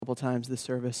couple times this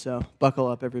service, so buckle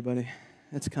up, everybody.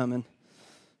 It's coming.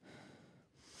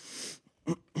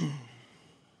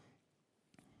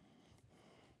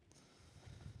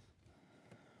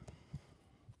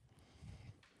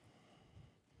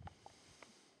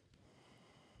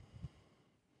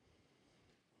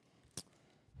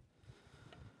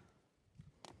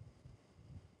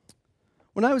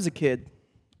 When I was a kid,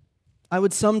 I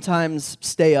would sometimes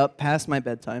stay up past my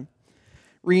bedtime,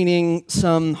 reading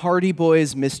some Hardy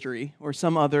Boys mystery or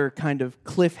some other kind of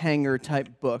cliffhanger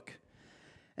type book.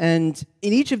 And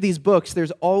in each of these books,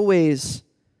 there's always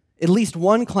at least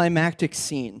one climactic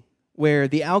scene where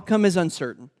the outcome is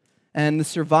uncertain and the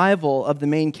survival of the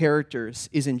main characters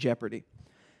is in jeopardy.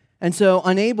 And so,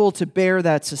 unable to bear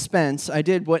that suspense, I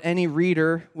did what any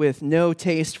reader with no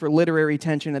taste for literary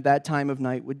tension at that time of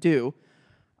night would do.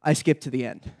 I skipped to the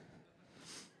end.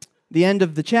 The end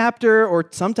of the chapter, or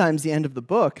sometimes the end of the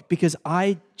book, because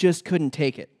I just couldn't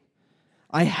take it.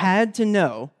 I had to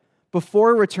know,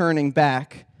 before returning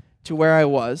back to where I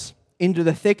was, into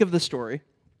the thick of the story,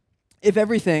 if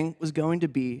everything was going to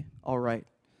be all right.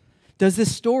 Does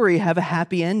this story have a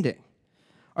happy ending?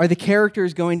 Are the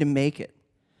characters going to make it?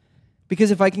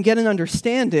 Because if I can get an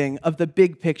understanding of the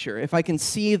big picture, if I can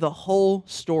see the whole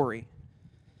story,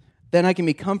 then I can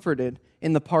be comforted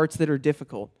in the parts that are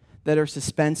difficult, that are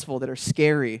suspenseful, that are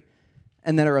scary,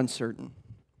 and that are uncertain.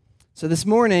 So this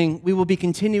morning, we will be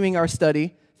continuing our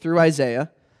study through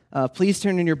Isaiah. Please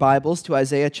turn in your Bibles to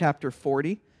Isaiah chapter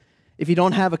 40. If you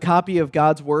don't have a copy of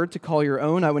God's Word to call your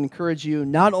own, I would encourage you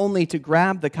not only to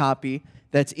grab the copy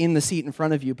that's in the seat in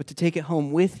front of you, but to take it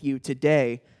home with you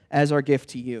today as our gift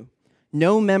to you.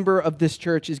 No member of this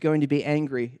church is going to be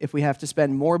angry if we have to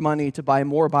spend more money to buy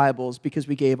more Bibles because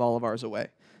we gave all of ours away.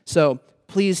 So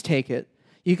please take it.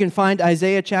 You can find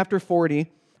Isaiah chapter 40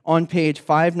 on page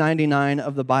 599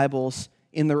 of the Bibles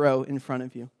in the row in front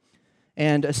of you.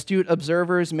 And astute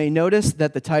observers may notice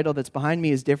that the title that's behind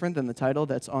me is different than the title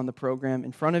that's on the program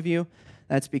in front of you.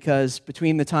 That's because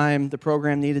between the time the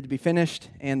program needed to be finished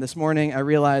and this morning, I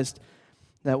realized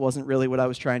that wasn't really what I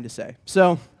was trying to say.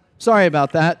 So, sorry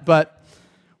about that, but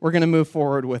we're going to move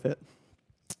forward with it.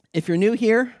 If you're new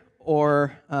here,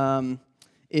 or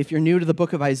if you're new to the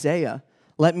book of Isaiah,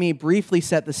 let me briefly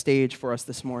set the stage for us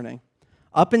this morning.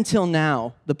 Up until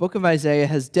now, the book of Isaiah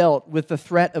has dealt with the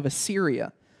threat of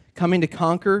Assyria coming to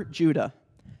conquer Judah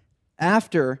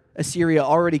after Assyria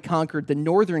already conquered the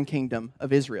northern kingdom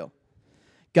of Israel.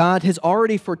 God has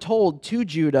already foretold to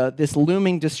Judah this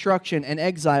looming destruction and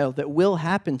exile that will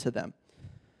happen to them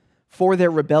for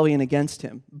their rebellion against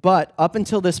him. But up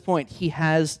until this point, he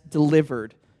has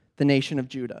delivered the nation of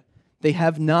Judah. They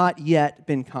have not yet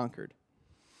been conquered.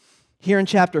 Here in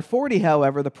chapter 40,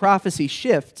 however, the prophecy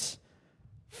shifts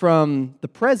from the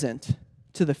present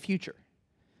to the future.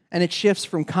 And it shifts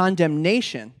from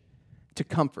condemnation to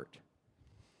comfort.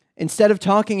 Instead of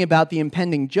talking about the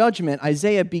impending judgment,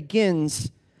 Isaiah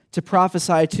begins to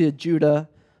prophesy to Judah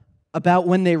about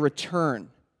when they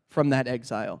return from that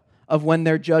exile, of when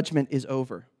their judgment is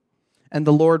over, and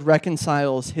the Lord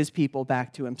reconciles his people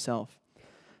back to himself.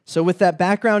 So with that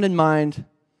background in mind,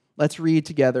 let's read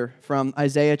together from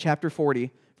Isaiah chapter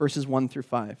 40, verses 1 through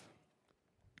 5.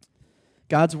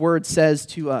 God's word says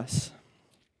to us,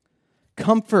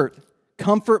 "Comfort,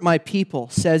 comfort my people,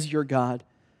 says your God.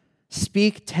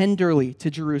 Speak tenderly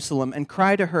to Jerusalem and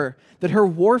cry to her that her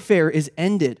warfare is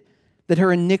ended, that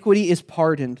her iniquity is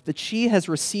pardoned, that she has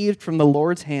received from the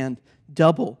Lord's hand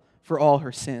double for all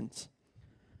her sins.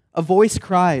 A voice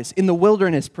cries, in the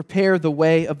wilderness, prepare the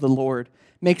way of the Lord.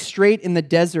 Make straight in the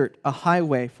desert a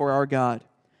highway for our God.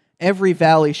 Every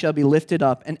valley shall be lifted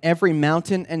up, and every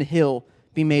mountain and hill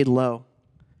be made low.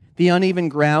 The uneven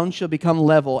ground shall become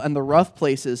level, and the rough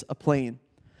places a plain.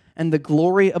 And the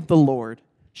glory of the Lord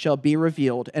shall be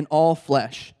revealed, and all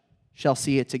flesh shall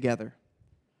see it together.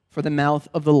 For the mouth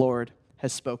of the Lord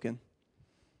has spoken."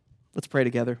 Let's pray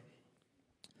together.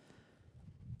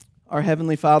 Our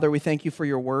Heavenly Father, we thank you for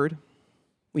your word.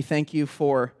 We thank you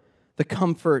for the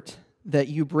comfort that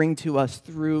you bring to us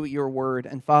through your word.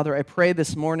 And Father, I pray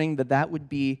this morning that that would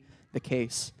be the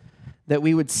case, that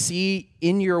we would see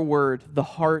in your word the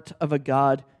heart of a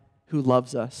God who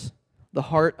loves us, the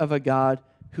heart of a God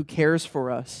who cares for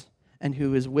us and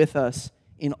who is with us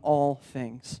in all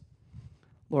things.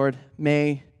 Lord,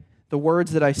 may the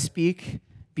words that I speak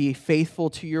be faithful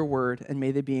to your word, and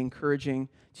may they be encouraging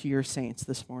to your saints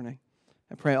this morning.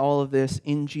 I pray all of this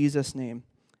in Jesus' name.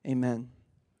 Amen.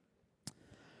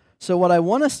 So what I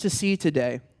want us to see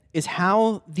today is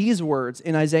how these words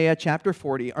in Isaiah chapter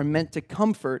 40 are meant to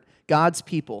comfort God's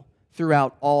people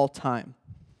throughout all time.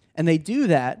 And they do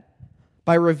that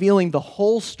by revealing the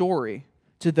whole story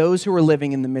to those who are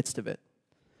living in the midst of it.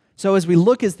 So as we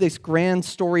look at this grand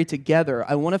story together,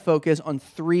 I want to focus on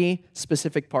three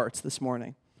specific parts this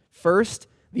morning. First,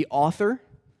 the author.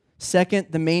 Second,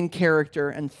 the main character.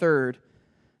 And third,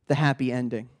 the happy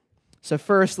ending. So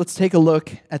first, let's take a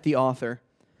look at the author.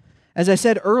 As I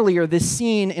said earlier, this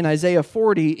scene in Isaiah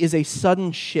 40 is a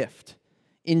sudden shift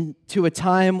into a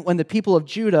time when the people of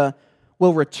Judah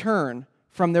will return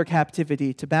from their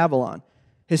captivity to Babylon.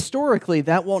 Historically,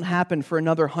 that won't happen for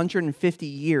another 150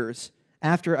 years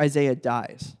after Isaiah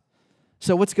dies.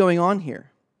 So what's going on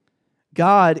here?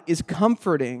 God is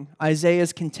comforting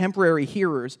Isaiah's contemporary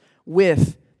hearers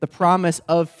with the promise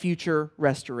of future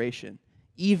restoration,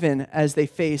 even as they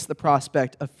face the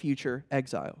prospect of future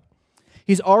exile.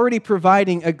 He's already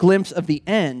providing a glimpse of the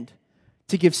end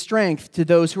to give strength to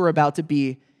those who are about to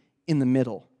be in the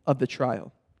middle of the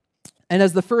trial. And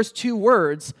as the first two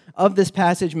words of this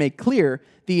passage make clear,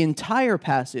 the entire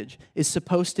passage is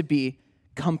supposed to be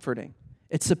comforting.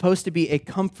 It's supposed to be a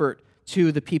comfort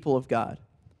to the people of God.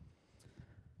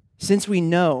 Since we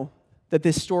know that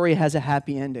this story has a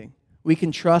happy ending, we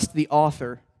can trust the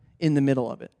author in the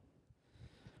middle of it.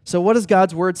 So what does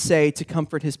God's word say to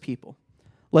comfort his people?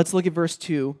 Let's look at verse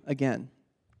 2 again.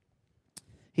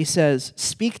 He says,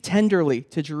 "Speak tenderly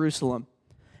to Jerusalem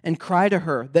and cry to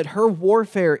her that her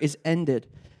warfare is ended,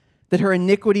 that her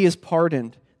iniquity is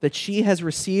pardoned, that she has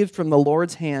received from the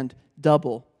Lord's hand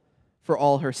double for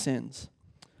all her sins."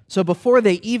 So before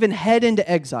they even head into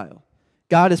exile,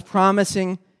 God is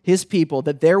promising his people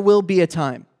that there will be a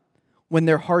time when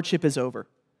their hardship is over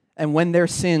and when their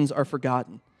sins are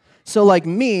forgotten. So like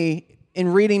me,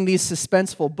 in reading these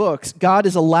suspenseful books, God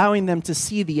is allowing them to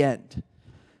see the end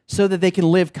so that they can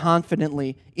live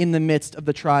confidently in the midst of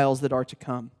the trials that are to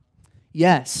come.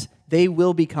 Yes, they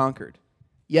will be conquered.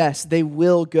 Yes, they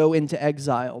will go into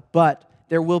exile, but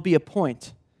there will be a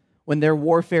point when their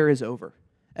warfare is over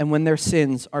and when their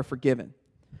sins are forgiven.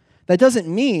 That doesn't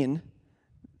mean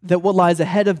that what lies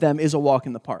ahead of them is a walk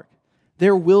in the park.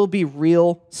 There will be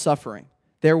real suffering.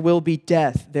 There will be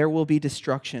death. There will be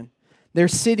destruction. Their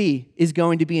city is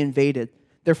going to be invaded.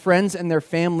 Their friends and their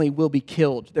family will be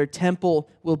killed. Their temple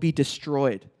will be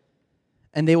destroyed.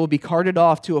 And they will be carted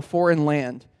off to a foreign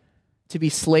land to be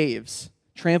slaves,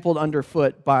 trampled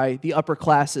underfoot by the upper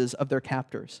classes of their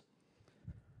captors.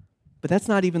 But that's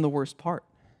not even the worst part.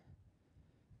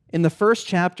 In the first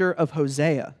chapter of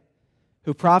Hosea,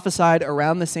 who prophesied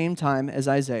around the same time as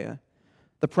Isaiah,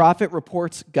 the prophet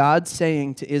reports God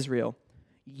saying to Israel,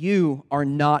 "You are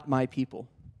not my people,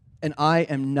 and I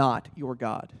am not your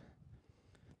God."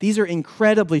 These are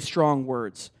incredibly strong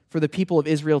words for the people of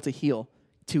Israel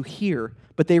to hear,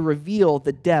 but they reveal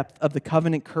the depth of the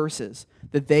covenant curses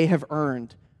that they have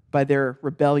earned by their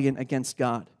rebellion against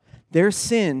God. Their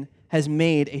sin has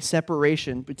made a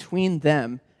separation between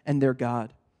them and their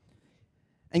God.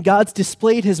 And God's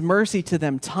displayed his mercy to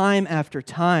them time after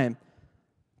time,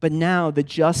 but now the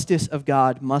justice of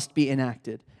God must be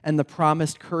enacted, and the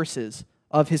promised curses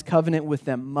of his covenant with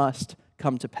them must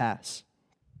come to pass.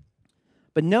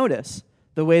 But notice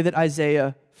the way that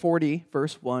Isaiah 40,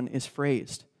 verse 1 is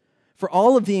phrased. For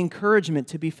all of the encouragement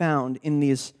to be found in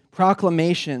these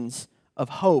proclamations of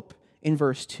hope in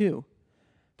verse 2,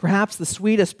 perhaps the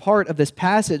sweetest part of this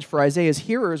passage for Isaiah's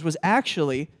hearers was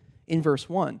actually in verse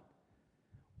 1,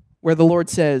 where the Lord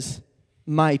says,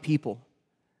 "My people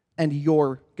and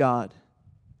your God."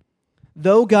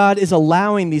 Though God is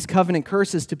allowing these covenant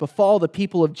curses to befall the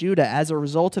people of Judah as a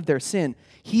result of their sin,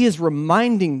 he is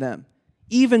reminding them,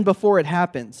 even before it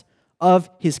happens, of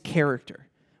his character,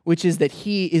 which is that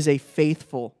he is a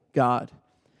faithful God.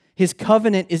 His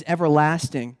covenant is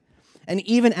everlasting, and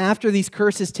even after these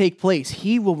curses take place,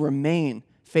 he will remain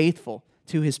faithful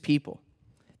to his people.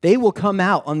 They will come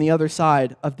out on the other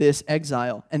side of this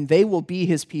exile, and they will be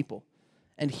his people,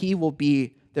 and he will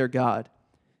be their God.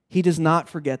 He does not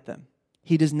forget them.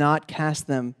 He does not cast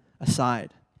them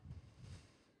aside.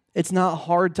 It's not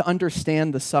hard to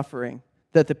understand the suffering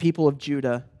that the people of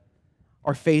Judah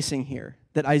are facing here,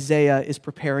 that Isaiah is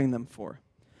preparing them for.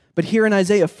 But here in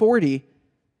Isaiah 40,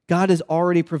 God is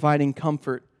already providing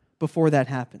comfort before that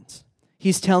happens.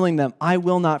 He's telling them, "I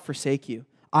will not forsake you.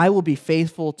 I will be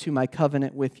faithful to my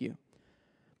covenant with you."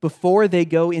 Before they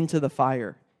go into the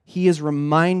fire, he is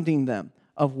reminding them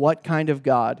of what kind of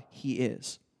God he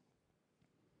is.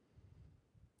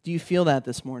 Do you feel that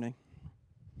this morning?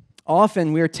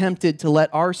 Often we are tempted to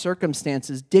let our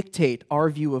circumstances dictate our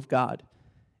view of God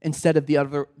instead of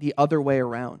the other way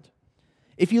around.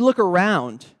 If you look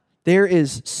around, there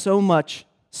is so much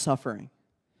suffering,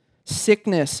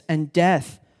 sickness and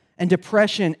death and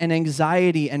depression and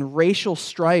anxiety and racial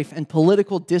strife and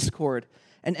political discord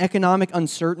and economic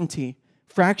uncertainty,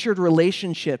 fractured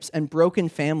relationships, and broken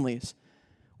families.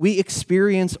 We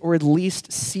experience or at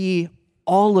least see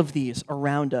all of these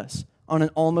around us on an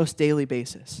almost daily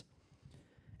basis.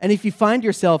 And if you find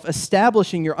yourself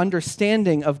establishing your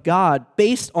understanding of God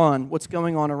based on what's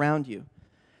going on around you,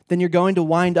 then you're going to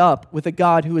wind up with a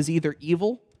God who is either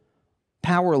evil,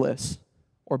 powerless,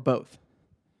 or both.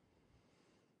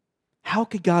 How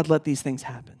could God let these things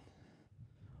happen?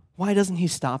 Why doesn't he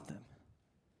stop them?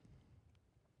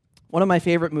 One of my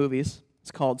favorite movies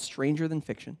is called Stranger Than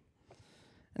Fiction.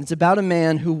 And it's about a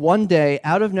man who one day,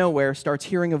 out of nowhere, starts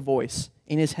hearing a voice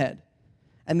in his head.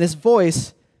 And this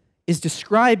voice is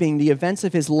describing the events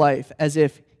of his life as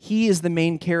if he is the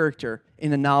main character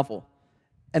in a novel.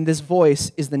 And this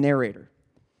voice is the narrator.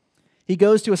 He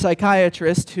goes to a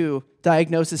psychiatrist who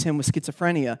diagnoses him with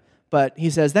schizophrenia, but he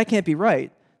says, that can't be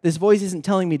right. This voice isn't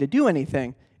telling me to do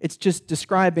anything. It's just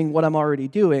describing what I'm already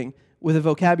doing with a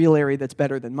vocabulary that's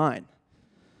better than mine.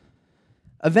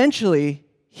 Eventually,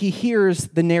 he hears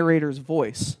the narrator's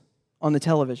voice on the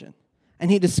television,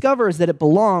 and he discovers that it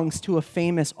belongs to a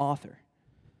famous author.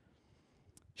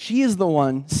 She is the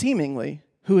one, seemingly,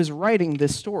 who is writing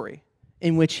this story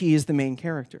in which he is the main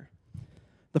character.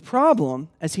 The problem,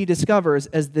 as he discovers,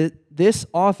 is that this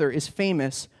author is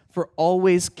famous for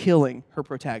always killing her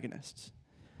protagonists.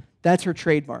 That's her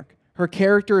trademark. Her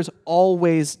characters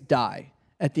always die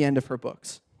at the end of her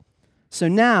books. So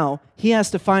now he has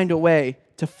to find a way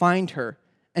to find her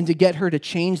and to get her to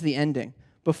change the ending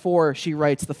before she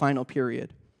writes the final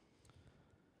period.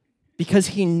 Because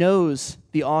he knows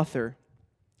the author,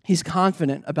 he's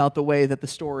confident about the way that the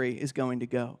story is going to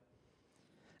go.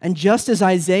 And just as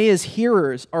Isaiah's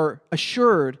hearers are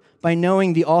assured by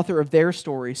knowing the author of their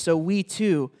story, so we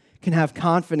too can have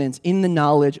confidence in the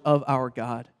knowledge of our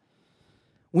God.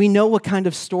 We know what kind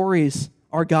of stories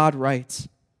our God writes.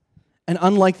 And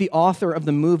unlike the author of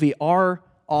the movie, our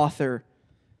author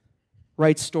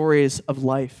writes stories of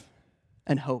life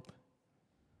and hope.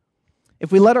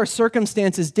 If we let our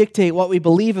circumstances dictate what we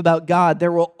believe about God,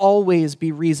 there will always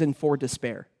be reason for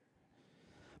despair.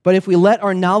 But if we let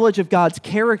our knowledge of God's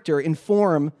character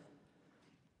inform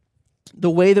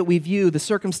the way that we view the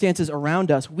circumstances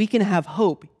around us, we can have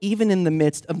hope even in the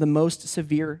midst of the most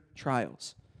severe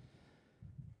trials.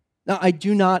 Now, I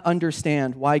do not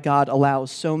understand why God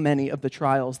allows so many of the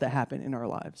trials that happen in our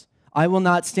lives. I will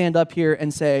not stand up here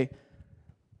and say,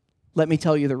 let me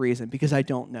tell you the reason, because I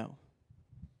don't know.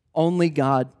 Only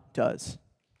God does.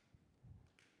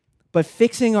 But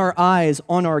fixing our eyes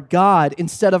on our God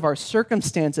instead of our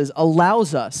circumstances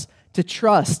allows us to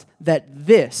trust that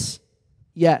this,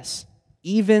 yes,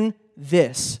 even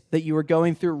this that you are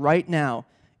going through right now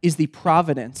is the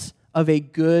providence of a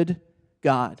good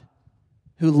God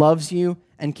who loves you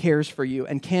and cares for you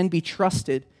and can be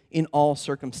trusted in all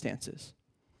circumstances.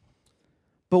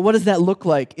 But what does that look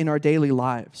like in our daily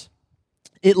lives?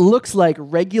 It looks like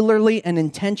regularly and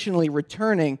intentionally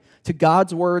returning to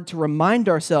God's word to remind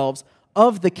ourselves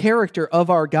of the character of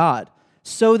our God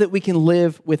so that we can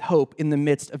live with hope in the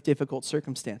midst of difficult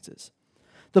circumstances.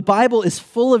 The Bible is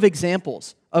full of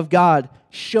examples of God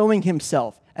showing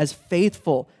himself as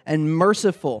faithful and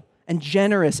merciful and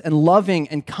generous and loving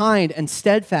and kind and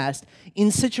steadfast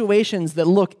in situations that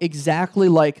look exactly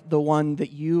like the one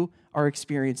that you are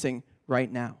experiencing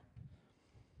right now.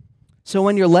 So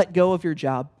when you're let go of your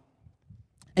job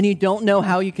and you don't know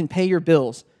how you can pay your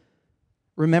bills,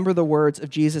 remember the words of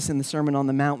Jesus in the Sermon on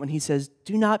the Mount when he says,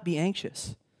 do not be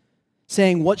anxious,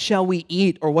 saying, what shall we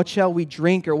eat, or what shall we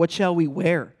drink, or what shall we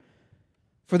wear?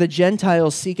 For the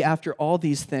Gentiles seek after all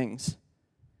these things,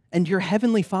 and your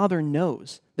heavenly Father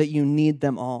knows that you need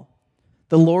them all.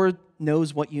 The Lord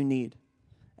knows what you need,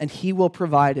 and he will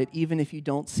provide it even if you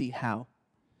don't see how.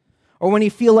 Or when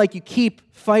you feel like you keep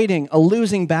fighting a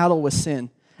losing battle with sin,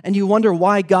 and you wonder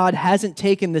why God hasn't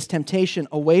taken this temptation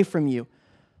away from you,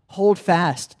 hold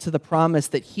fast to the promise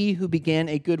that he who began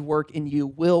a good work in you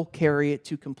will carry it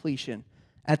to completion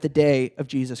at the day of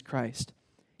Jesus Christ.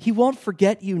 He won't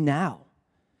forget you now.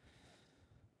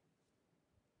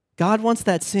 God wants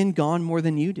that sin gone more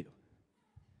than you do,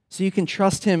 so you can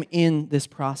trust him in this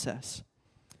process.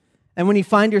 And when you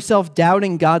find yourself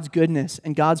doubting God's goodness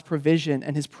and God's provision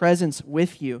and his presence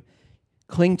with you,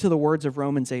 cling to the words of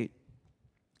Romans 8.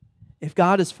 If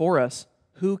God is for us,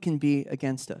 who can be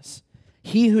against us?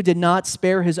 He who did not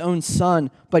spare his own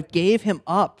son, but gave him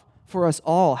up for us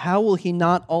all, how will he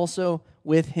not also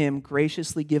with him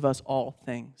graciously give us all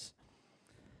things?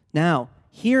 Now,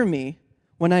 hear me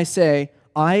when I say,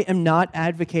 I am not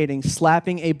advocating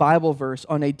slapping a Bible verse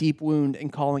on a deep wound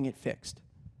and calling it fixed.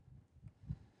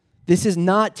 This is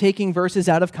not taking verses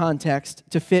out of context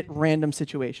to fit random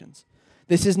situations.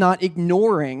 This is not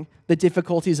ignoring the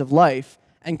difficulties of life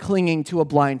and clinging to a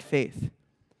blind faith.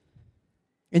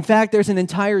 In fact, there's an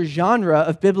entire genre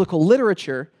of biblical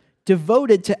literature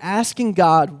devoted to asking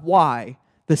God why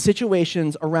the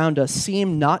situations around us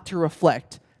seem not to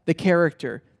reflect the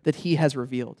character that He has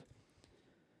revealed.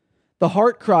 The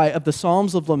heart cry of the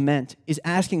Psalms of Lament is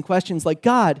asking questions like,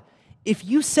 God, if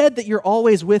you said that you're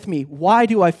always with me, why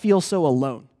do I feel so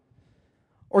alone?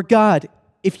 Or God,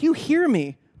 if you hear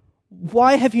me,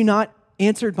 why have you not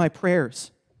answered my prayers?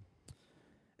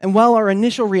 And while our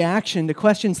initial reaction to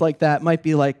questions like that might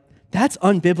be like, that's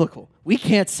unbiblical, we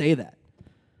can't say that,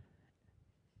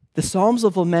 the Psalms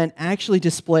of Lament actually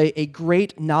display a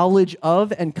great knowledge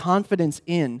of and confidence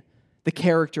in the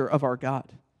character of our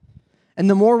God. And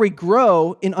the more we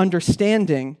grow in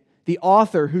understanding the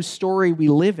author whose story we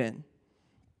live in,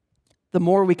 the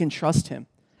more we can trust Him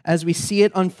as we see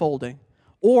it unfolding,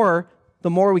 or the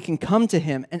more we can come to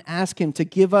Him and ask Him to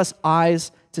give us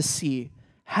eyes to see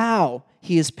how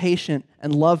He is patient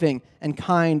and loving and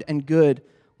kind and good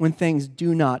when things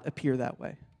do not appear that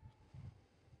way.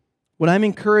 What I'm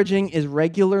encouraging is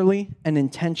regularly and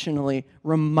intentionally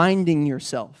reminding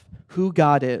yourself who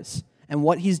God is and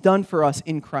what He's done for us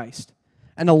in Christ,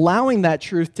 and allowing that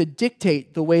truth to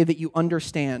dictate the way that you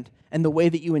understand and the way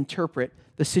that you interpret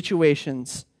the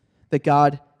situations that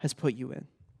God has put you in.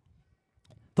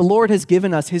 The Lord has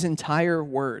given us His entire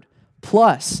word,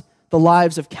 plus the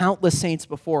lives of countless saints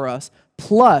before us,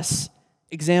 plus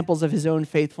examples of His own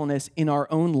faithfulness in our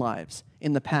own lives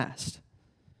in the past.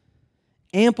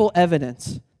 Ample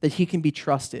evidence that He can be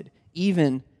trusted,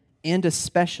 even and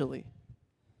especially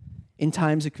in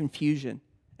times of confusion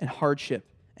and hardship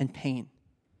and pain.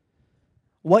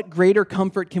 What greater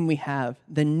comfort can we have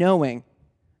than knowing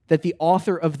that the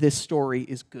author of this story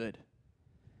is good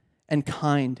and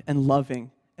kind and loving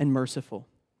and merciful?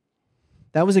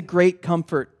 That was a great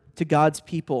comfort to God's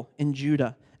people in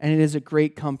Judah, and it is a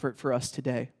great comfort for us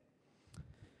today.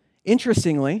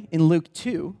 Interestingly, in Luke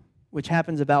 2, which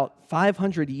happens about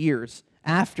 500 years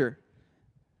after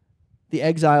the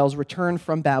exiles return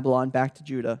from Babylon back to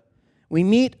Judah, we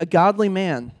meet a godly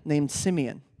man named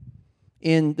Simeon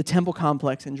in the temple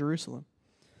complex in Jerusalem.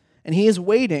 And he is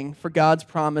waiting for God's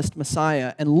promised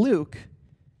Messiah. And Luke,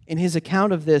 in his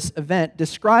account of this event,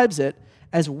 describes it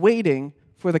as waiting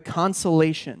for the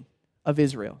consolation of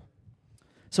Israel.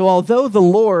 So although the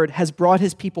Lord has brought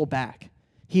His people back,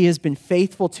 He has been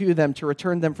faithful to them to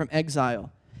return them from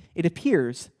exile, it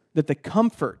appears that the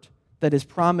comfort that is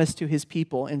promised to His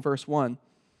people in verse 1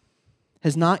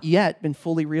 has not yet been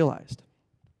fully realized.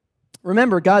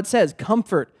 Remember, God says,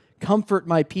 comfort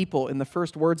my people in the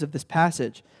first words of this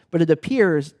passage, but it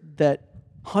appears that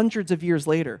hundreds of years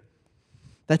later,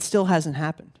 that still hasn't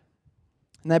happened.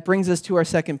 And that brings us to our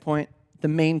second point, the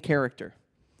main character.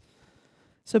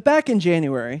 So back in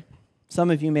January,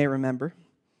 some of you may remember,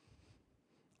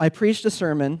 I preached a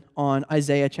sermon on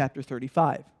Isaiah chapter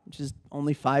 35, which is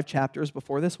only 5 chapters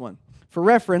before this one. For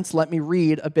reference, let me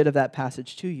read a bit of that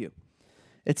passage to you.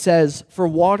 It says, "For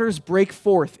waters break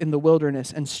forth in the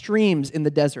wilderness and streams in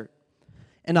the desert,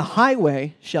 and a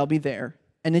highway shall be there,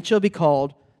 and it shall be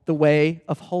called the way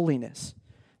of holiness.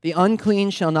 The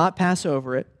unclean shall not pass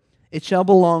over it. It shall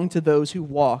belong to those who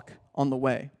walk on the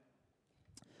way."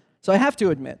 So I have to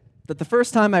admit that the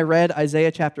first time I read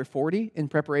Isaiah chapter 40 in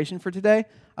preparation for today,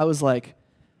 I was like,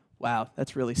 wow,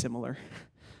 that's really similar.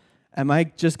 Am I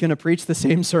just going to preach the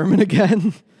same sermon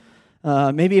again?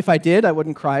 Maybe if I did, I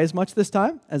wouldn't cry as much this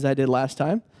time as I did last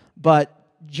time. But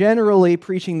generally,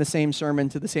 preaching the same sermon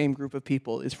to the same group of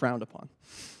people is frowned upon.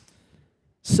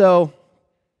 So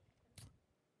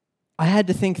I had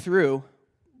to think through,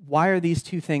 why are these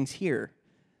two things here?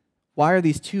 Why are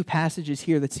these two passages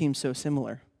here that seem so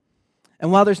similar?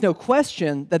 And while there's no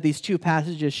question that these two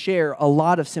passages share a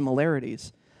lot of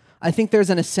similarities, I think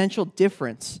there's an essential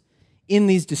difference in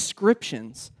these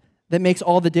descriptions that makes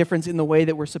all the difference in the way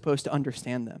that we're supposed to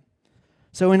understand them.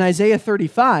 So in Isaiah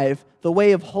 35, the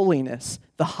way of holiness,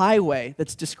 the highway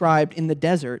that's described in the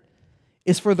desert,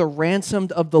 is for the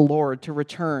ransomed of the Lord to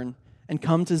return and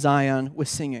come to Zion with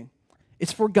singing.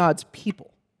 It's for God's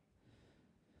people.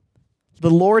 The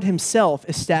Lord Himself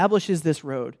establishes this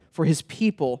road for His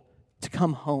people to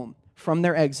come home from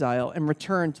their exile and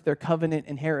return to their covenant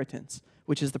inheritance,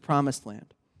 which is the promised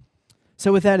land.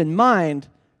 So with that in mind,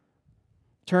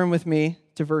 turn with me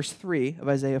to verse 3 of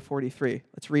Isaiah 43.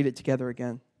 Let's read it together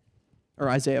again. Or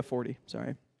Isaiah 40,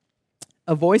 sorry.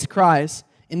 "A voice cries,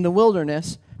 in the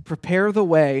wilderness, prepare the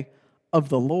way of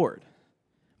the Lord.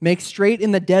 Make straight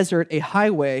in the desert a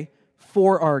highway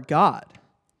for our God.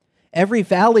 Every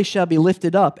valley shall be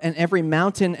lifted up, and every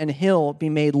mountain and hill be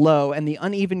made low, and the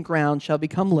uneven ground shall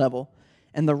become level,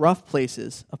 and the rough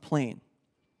places a plain.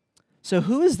 So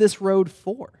who is this road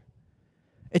for?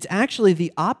 It's actually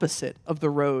the opposite of the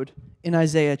road in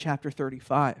Isaiah chapter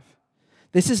 35.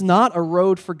 This is not a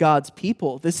road for God's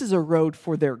people. This is a road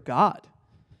for their God.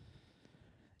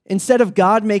 Instead of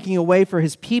God making a way for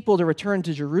his people to return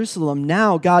to Jerusalem,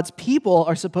 now God's people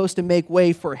are supposed to make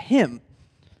way for him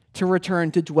to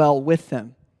return to dwell with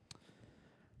them.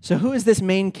 So who is this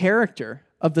main character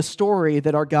of the story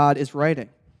that our God is writing?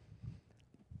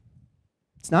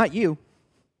 It's not you.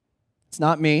 It's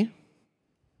not me.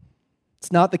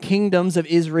 It's not the kingdoms of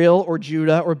Israel or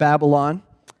Judah or Babylon.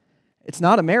 It's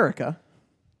not America.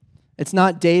 It's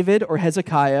not David or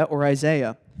Hezekiah or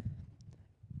Isaiah.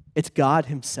 It's God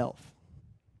himself.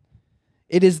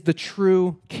 It is the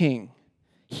true king.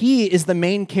 He is the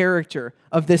main character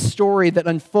of this story that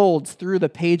unfolds through the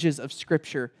pages of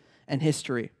Scripture and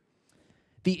history.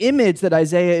 The image that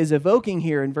Isaiah is evoking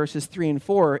here in verses 3 and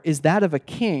 4 is that of a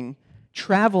king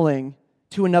traveling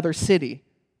to another city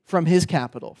from his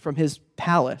capital, from his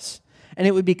palace. And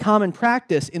it would be common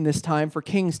practice in this time for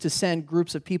kings to send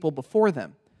groups of people before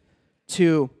them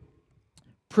to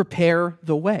prepare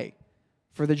the way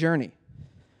for the journey.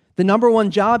 The number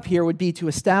one job here would be to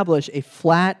establish a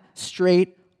flat,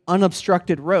 straight,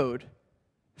 unobstructed road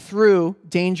through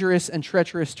dangerous and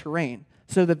treacherous terrain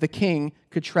so that the king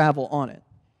could travel on it.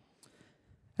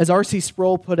 As R.C.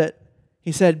 Sproul put it,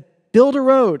 he said, "Build a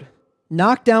road,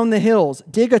 knock down the hills,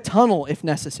 dig a tunnel if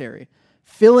necessary,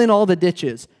 fill in all the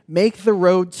ditches, make the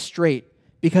road straight,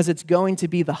 because it's going to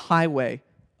be the highway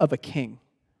of a king."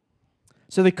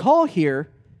 So the call here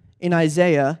in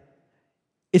Isaiah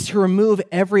is to remove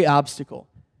every obstacle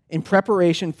in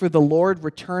preparation for the Lord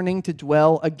returning to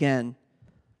dwell again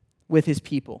with his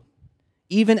people,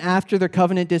 even after their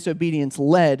covenant disobedience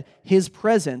led his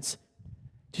presence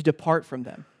to depart from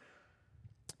them.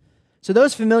 So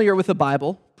those familiar with the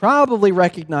Bible probably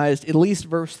recognized at least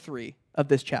verse 3 of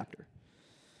this chapter,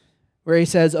 where he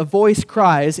says, "A voice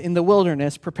cries in the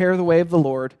wilderness, prepare the way of the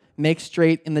Lord, make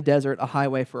straight in the desert a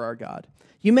highway for our God."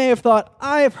 You may have thought,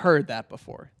 I've heard that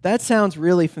before. That sounds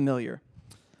really familiar.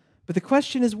 But the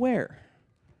question is where?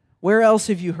 Where else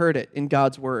have you heard it in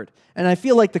God's word? And I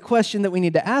feel like the question that we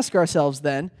need to ask ourselves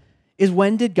then is,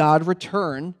 when did God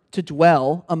return to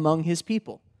dwell among his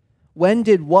people? When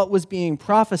did what was being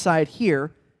prophesied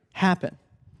here happen?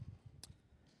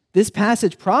 This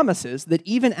passage promises that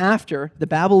even after the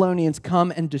Babylonians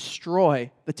come and destroy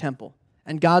the temple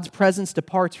and God's presence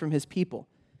departs from his people,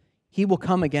 he will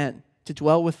come again to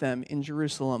dwell with them in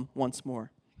Jerusalem once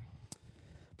more.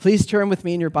 Please turn with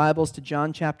me in your Bibles to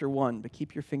John chapter 1, but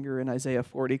keep your finger in Isaiah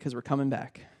 40 because we're coming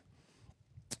back.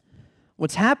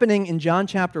 What's happening in John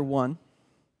chapter 1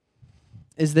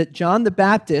 is that John the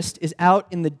Baptist is out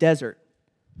in the desert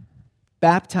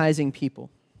baptizing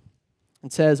people.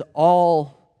 It says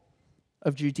all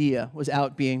of Judea was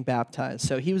out being baptized.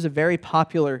 So he was a very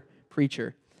popular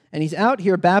preacher. And he's out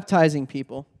here baptizing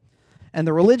people. And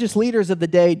the religious leaders of the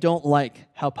day don't like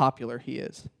how popular he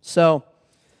is. So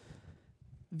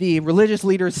the religious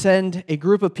leaders send a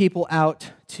group of people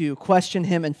out to question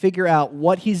him and figure out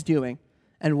what he's doing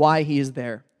and why he is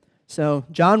there. So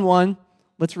John 1,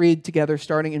 let's read together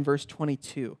starting in verse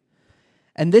 22.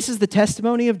 "And this is the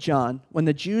testimony of John when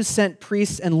the Jews sent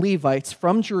priests and Levites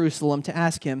from Jerusalem to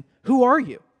ask him, 'Who are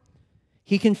you?'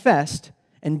 He confessed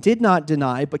and did not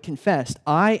deny, but confessed,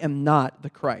 'I am not the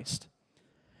Christ.'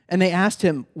 And they asked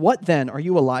him, 'What then? Are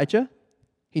you Elijah?'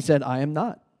 He said, 'I am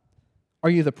not.' 'Are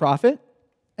you the prophet?'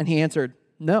 And he answered,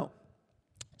 'No.'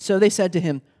 So they said to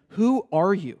him, 'Who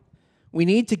are you? We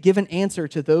need to give an answer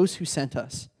to those who sent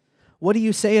us. What do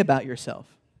you say about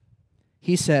yourself?'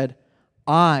 He said,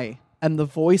 'I am the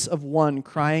voice of one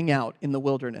crying out in the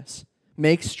wilderness,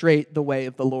 make straight the way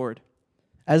of the Lord,'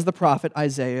 as the prophet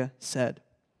Isaiah said."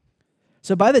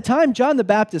 So by the time John the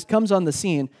Baptist comes on the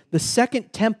scene, the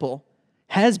second temple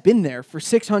has been there for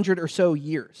 600 or so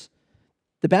years.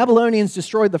 The Babylonians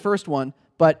destroyed the first one,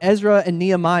 but Ezra and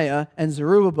Nehemiah and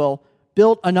Zerubbabel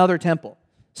built another temple.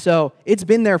 So it's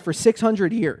been there for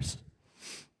 600 years.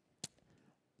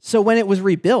 So when it was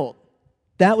rebuilt,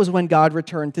 that was when God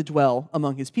returned to dwell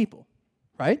among his people,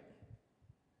 right?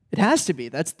 It has to be.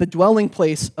 That's the dwelling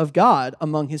place of God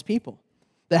among his people.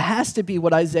 That has to be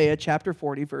what Isaiah chapter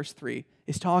 40, verse 3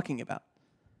 is talking about.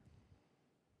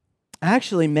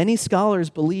 Actually, many scholars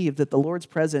believe that the Lord's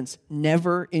presence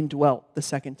never indwelt the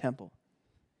second temple.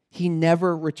 He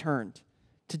never returned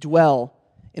to dwell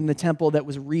in the temple that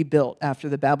was rebuilt after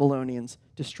the Babylonians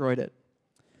destroyed it.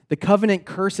 The covenant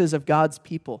curses of God's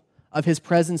people, of his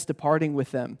presence departing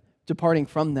with them, departing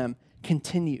from them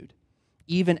continued,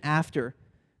 even after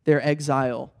their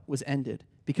exile was ended,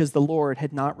 because the Lord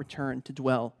had not returned to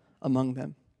dwell among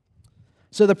them.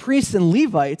 So the priests and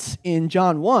Levites in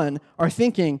John 1 are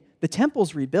thinking, the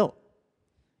temple's rebuilt.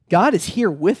 God is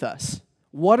here with us.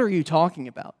 What are you talking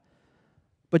about?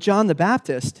 But John the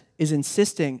Baptist is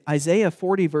insisting Isaiah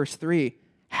 40 verse 3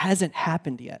 hasn't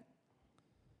happened yet.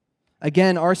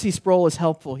 Again, R.C. Sproul is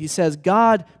helpful. He says,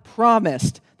 God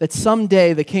promised that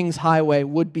someday the king's highway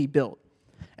would be built,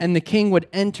 and the king would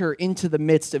enter into the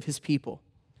midst of his people.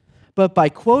 But by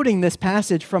quoting this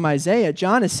passage from Isaiah,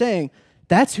 John is saying,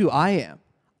 that's who I am.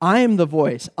 I am the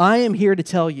voice. I am here to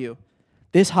tell you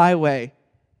this highway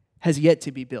has yet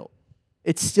to be built.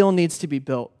 It still needs to be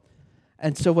built.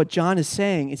 And so what John is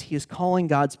saying is he is calling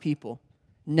God's people,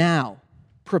 now,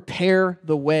 prepare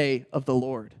the way of the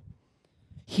Lord.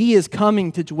 He is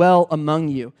coming to dwell among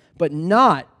you, but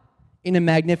not in a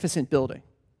magnificent building.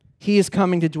 He is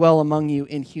coming to dwell among you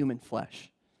in human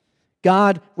flesh.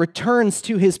 God returns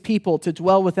to his people to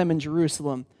dwell with them in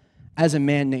Jerusalem as a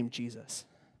man named Jesus.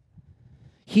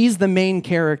 He's the main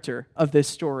character of this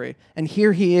story, and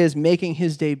here he is making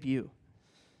his debut.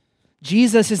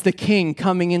 Jesus is the king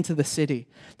coming into the city.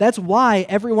 That's why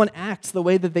everyone acts the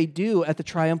way that they do at the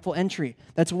triumphal entry.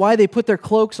 That's why they put their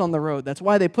cloaks on the road. That's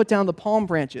why they put down the palm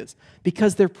branches,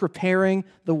 because they're preparing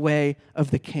the way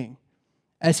of the king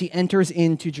as he enters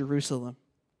into Jerusalem.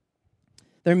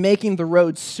 They're making the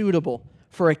road suitable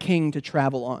for a king to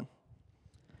travel on.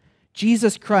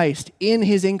 Jesus Christ, in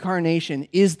his incarnation,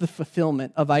 is the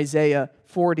fulfillment of Isaiah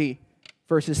 40,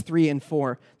 verses 3 and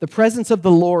 4. The presence of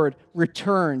the Lord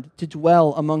returned to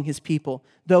dwell among his people,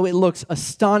 though it looks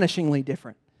astonishingly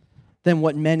different than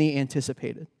what many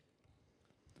anticipated.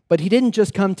 But he didn't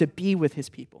just come to be with his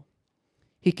people.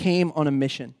 He came on a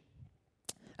mission.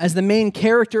 As the main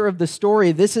character of the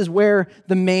story, this is where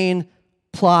the main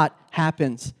plot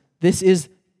happens. This is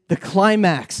the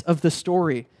climax of the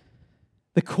story,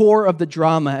 the core of the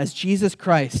drama, as Jesus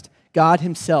Christ, God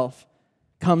himself,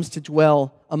 comes to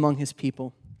dwell among his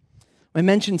people. I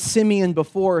mentioned Simeon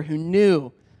before, who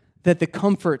knew that the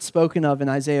comfort spoken of in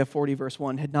Isaiah 40 verse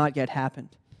 1 had not yet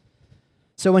happened.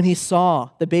 So when he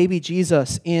saw the baby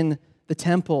Jesus in the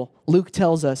temple, Luke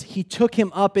tells us, he took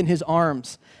him up in his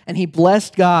arms and he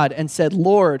blessed God and said,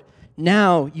 Lord,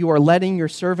 now you are letting your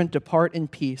servant depart in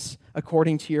peace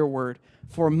according to your word,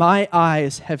 for my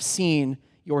eyes have seen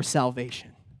your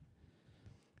salvation.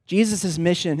 Jesus'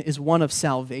 mission is one of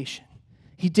salvation.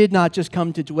 He did not just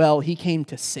come to dwell, he came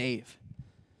to save.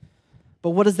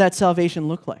 But what does that salvation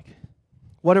look like?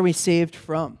 What are we saved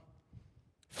from?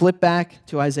 Flip back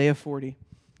to Isaiah 40,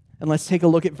 and let's take a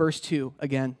look at verse 2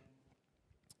 again.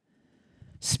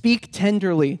 Speak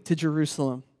tenderly to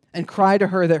Jerusalem, and cry to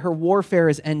her that her warfare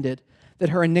is ended, that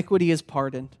her iniquity is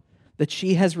pardoned, that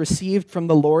she has received from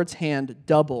the Lord's hand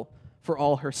double for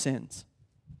all her sins.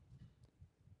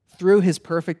 Through his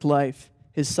perfect life,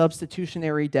 his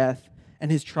substitutionary death,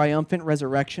 and his triumphant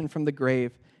resurrection from the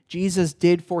grave, Jesus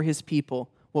did for his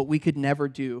people what we could never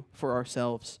do for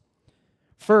ourselves.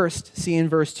 First, see in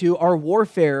verse 2, our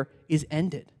warfare is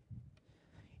ended.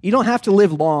 You don't have to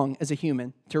live long as a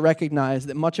human to recognize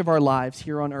that much of our lives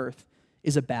here on earth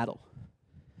is a battle.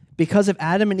 Because of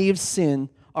Adam and Eve's sin,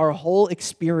 our whole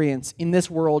experience in this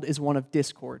world is one of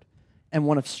discord and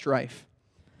one of strife.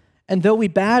 And though we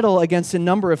battle against a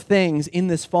number of things in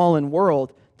this fallen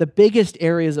world, the biggest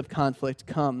areas of conflict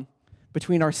come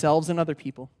between ourselves and other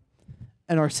people,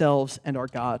 and ourselves and our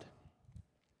God.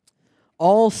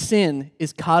 All sin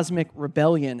is cosmic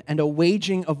rebellion and a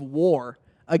waging of war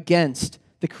against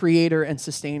the creator and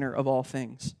sustainer of all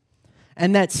things.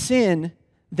 And that sin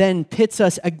then pits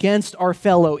us against our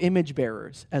fellow image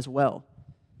bearers as well.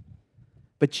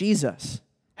 But Jesus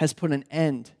has put an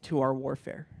end to our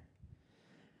warfare.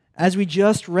 As we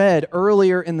just read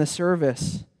earlier in the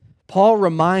service, Paul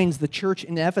reminds the church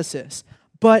in Ephesus,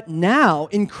 but now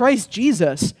in Christ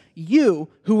Jesus, you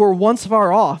who were once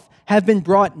far off have been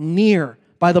brought near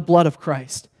by the blood of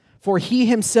Christ. For he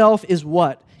himself is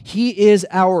what? He is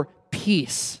our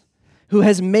peace, who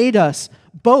has made us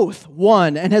both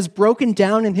one and has broken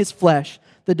down in his flesh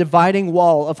the dividing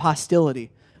wall of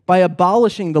hostility by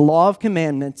abolishing the law of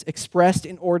commandments expressed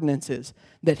in ordinances,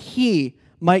 that he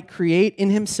might create in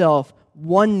himself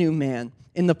one new man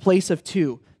in the place of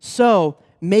two, so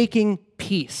making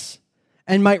peace,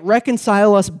 and might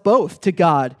reconcile us both to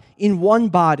God in one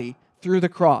body through the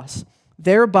cross,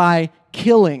 thereby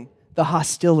killing the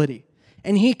hostility.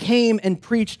 And he came and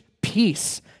preached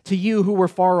peace to you who were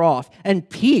far off, and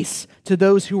peace to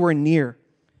those who were near.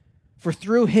 For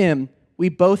through him we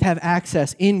both have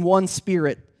access in one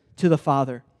Spirit to the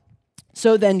Father.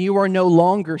 So then you are no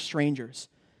longer strangers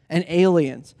and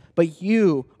aliens, but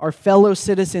you are fellow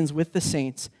citizens with the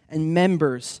saints and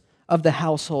members of the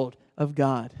household of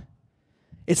God.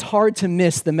 It's hard to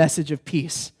miss the message of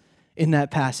peace in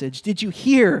that passage. Did you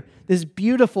hear this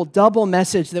beautiful double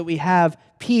message that we have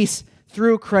peace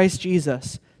through Christ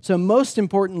Jesus? So most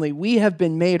importantly, we have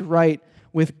been made right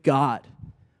with God.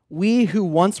 We who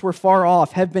once were far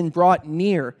off have been brought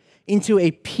near into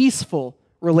a peaceful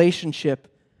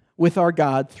relationship with our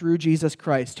God through Jesus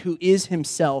Christ, who is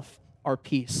himself our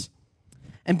peace.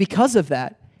 And because of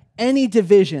that, any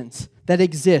divisions that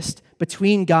exist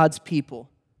between God's people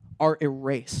are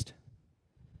erased.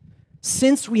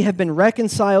 Since we have been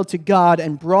reconciled to God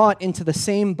and brought into the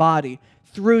same body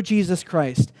through Jesus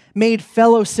Christ, made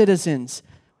fellow citizens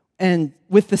and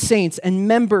with the saints and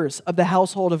members of the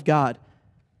household of God,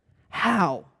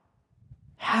 how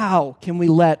can we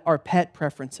let our pet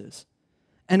preferences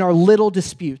and our little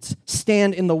disputes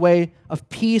stand in the way of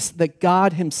peace that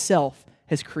God himself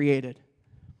has created?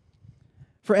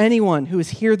 For anyone who is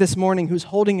here this morning who's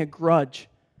holding a grudge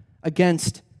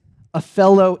against a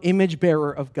fellow image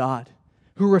bearer of God,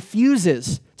 who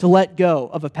refuses to let go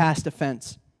of a past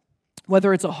offense,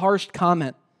 whether it's a harsh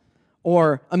comment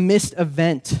or a missed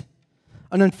event,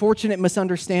 an unfortunate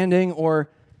misunderstanding, or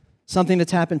something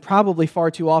that's happened probably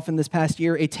far too often this past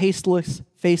year, a tasteless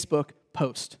Facebook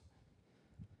post.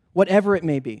 Whatever it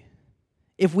may be,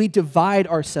 if we divide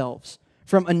ourselves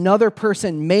from another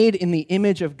person made in the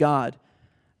image of God,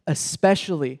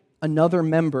 especially another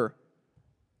member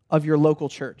of your local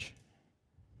church,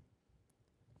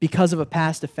 because of a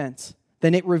past offense,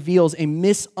 then it reveals a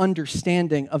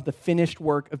misunderstanding of the finished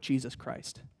work of Jesus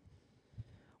Christ.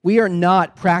 We are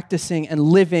not practicing and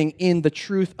living in the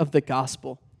truth of the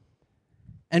gospel,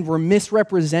 and we're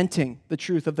misrepresenting the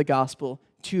truth of the gospel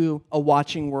to a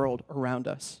watching world around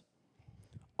us.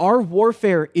 Our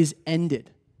warfare is ended.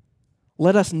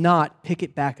 Let us not pick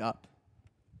it back up.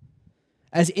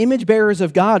 As image bearers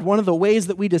of God, one of the ways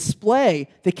that we display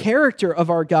the character of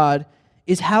our God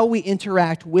is how we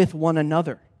interact with one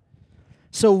another.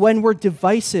 So when we're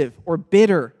divisive or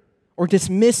bitter or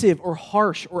dismissive or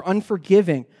harsh or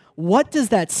unforgiving, what does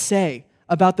that say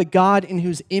about the God in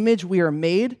whose image we are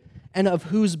made and of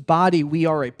whose body we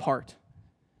are a part?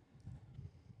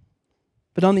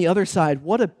 But on the other side,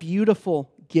 what a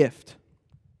beautiful gift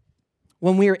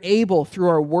when we are able, through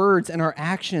our words and our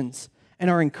actions and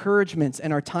our encouragements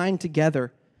and our time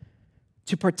together,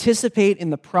 to participate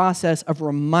in the process of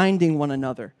reminding one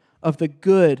another of the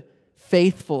good,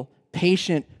 faithful,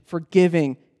 patient,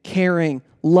 forgiving, caring,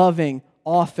 loving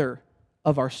author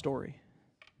of our story.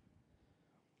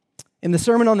 In the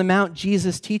Sermon on the Mount,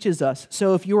 Jesus teaches us,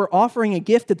 so if you are offering a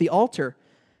gift at the altar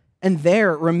and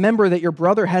there remember that your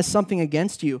brother has something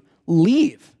against you,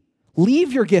 leave.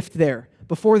 Leave your gift there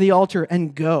before the altar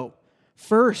and go.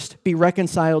 First, be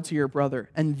reconciled to your brother,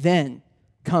 and then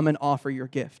come and offer your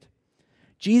gift.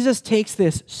 Jesus takes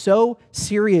this so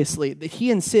seriously that he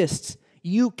insists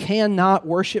you cannot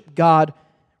worship God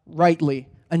rightly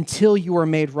until you are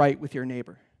made right with your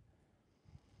neighbor.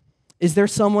 Is there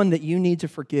someone that you need to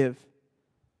forgive,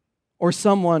 or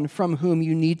someone from whom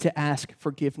you need to ask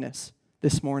forgiveness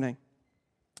this morning?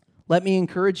 Let me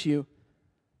encourage you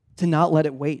to not let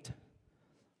it wait.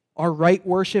 Our right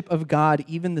worship of God,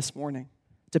 even this morning,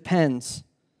 depends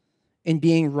in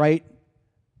being right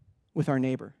with our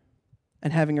neighbor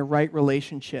and having a right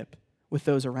relationship with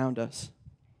those around us.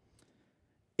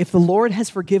 If the Lord has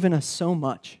forgiven us so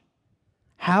much,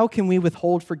 how can we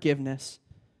withhold forgiveness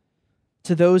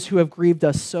to those who have grieved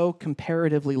us so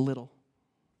comparatively little?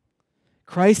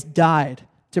 Christ died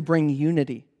to bring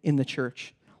unity in the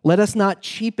church. Let us not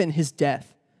cheapen his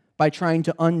death by trying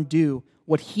to undo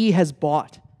what he has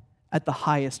bought at the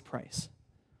highest price.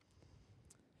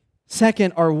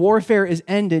 Second, our warfare is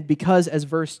ended because, as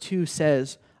verse 2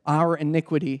 says, our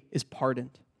iniquity is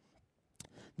pardoned.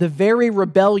 The very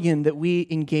rebellion that we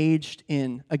engaged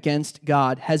in against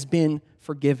God has been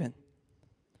forgiven.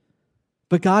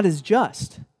 But God is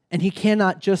just, and he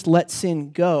cannot just let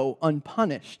sin go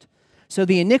unpunished. So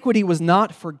the iniquity was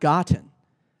not forgotten.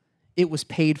 It was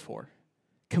paid for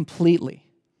completely.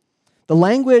 The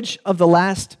language of the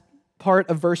last part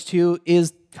of verse 2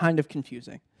 is kind of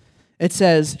confusing. It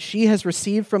says, she has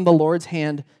received from the Lord's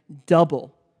hand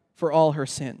double for all her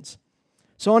sins.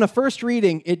 So on a first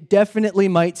reading, it definitely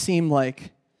might seem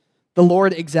like the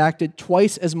Lord exacted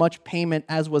twice as much payment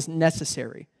as was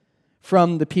necessary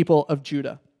from the people of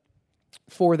Judah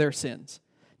for their sins.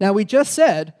 Now, we just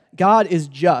said God is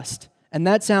just, and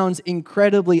that sounds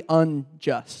incredibly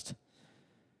unjust.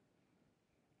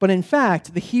 But in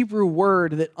fact, the Hebrew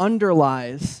word that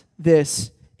underlies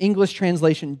this English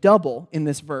translation double in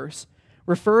this verse,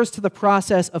 refers to the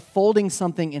process of folding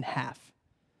something in half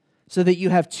so that you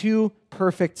have two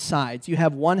perfect sides. You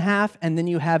have one half, and then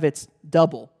you have its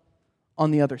double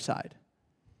on the other side.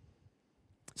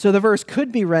 So the verse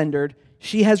could be rendered,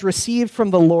 she has received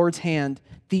from the Lord's hand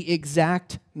the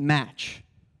exact match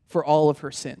for all of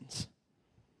her sins.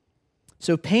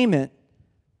 So payment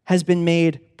has been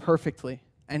made perfectly,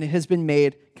 and it has been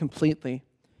made completely.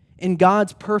 In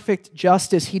God's perfect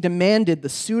justice, he demanded the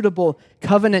suitable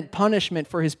covenant punishment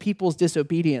for his people's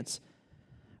disobedience.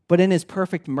 But in his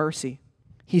perfect mercy,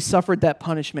 he suffered that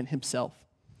punishment himself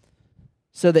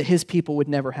so that his people would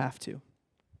never have to.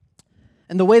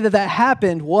 And the way that that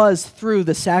happened was through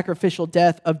the sacrificial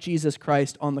death of Jesus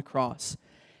Christ on the cross.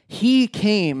 He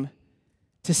came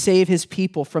to save his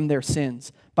people from their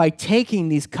sins by taking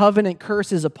these covenant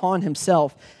curses upon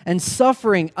himself and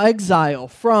suffering exile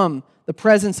from the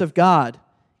presence of God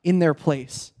in their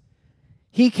place.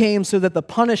 He came so that the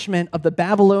punishment of the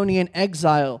Babylonian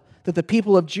exile that the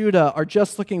people of Judah are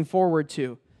just looking forward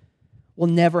to will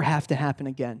never have to happen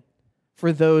again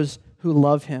for those who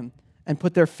love him and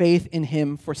put their faith in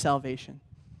him for salvation.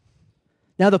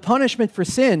 Now, the punishment for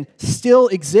sin still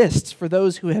exists for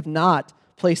those who have not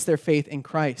placed their faith in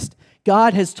Christ.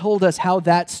 God has told us how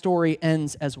that story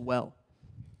ends as well.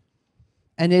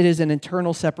 And it is an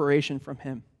eternal separation from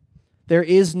him. There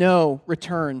is no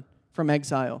return from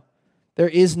exile. There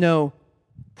is no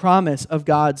promise of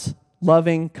God's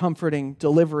loving, comforting,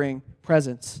 delivering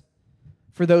presence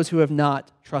for those who have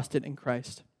not trusted in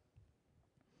Christ.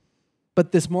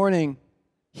 But this morning,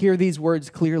 hear these words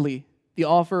clearly. The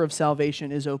offer of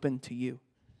salvation is open to you.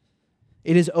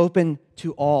 It is open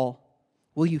to all.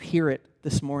 Will you hear it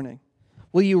this morning?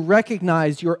 Will you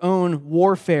recognize your own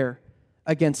warfare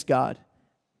against God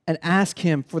and ask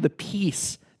him for the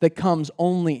peace that comes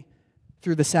only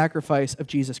through the sacrifice of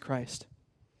Jesus Christ?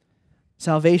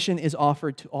 Salvation is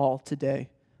offered to all today.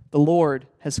 The Lord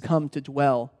has come to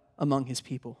dwell among his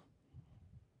people.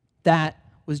 That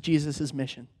was Jesus'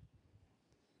 mission.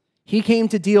 He came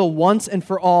to deal once and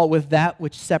for all with that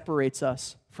which separates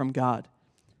us from God.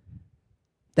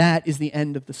 That is the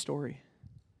end of the story.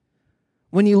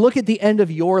 When you look at the end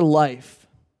of your life,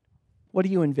 what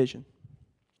do you envision?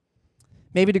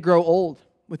 Maybe to grow old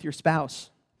with your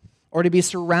spouse, or to be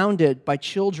surrounded by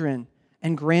children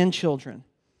and grandchildren.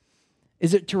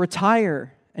 Is it to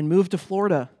retire and move to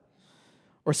Florida,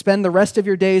 or spend the rest of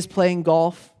your days playing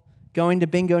golf, going to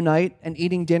bingo night, and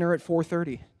eating dinner at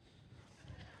 4:30?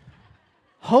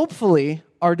 Hopefully,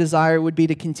 our desire would be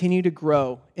to continue to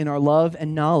grow in our love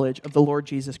and knowledge of the Lord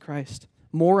Jesus Christ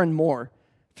more and more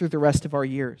through the rest of our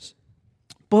years.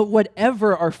 But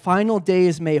whatever our final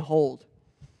days may hold,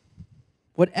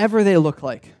 whatever they look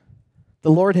like, the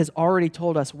Lord has already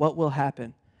told us what will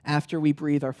happen after we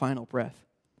breathe our final breath.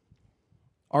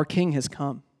 Our King has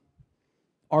come.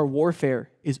 Our warfare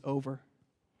is over.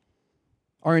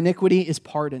 Our iniquity is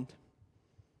pardoned.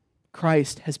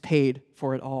 Christ has paid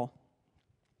for it all.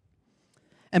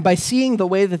 And by seeing the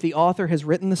way that the author has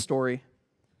written the story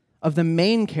of the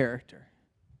main character,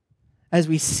 as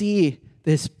we see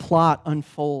this plot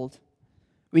unfold,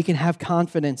 we can have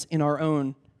confidence in our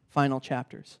own final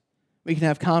chapters. We can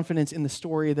have confidence in the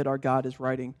story that our God is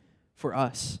writing for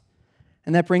us.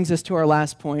 And that brings us to our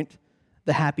last point,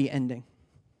 the happy ending.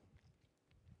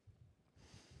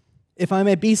 If I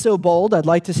may be so bold, I'd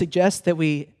like to suggest that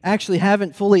we actually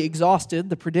haven't fully exhausted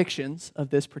the predictions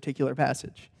of this particular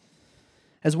passage.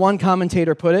 As one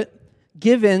commentator put it,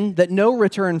 given that no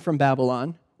return from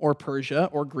Babylon, or Persia,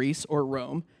 or Greece, or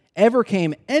Rome ever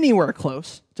came anywhere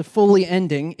close to fully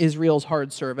ending Israel's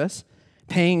hard service,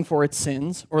 paying for its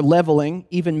sins, or leveling,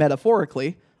 even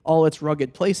metaphorically, all its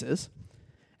rugged places,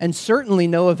 and certainly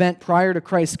no event prior to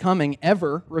Christ's coming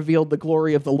ever revealed the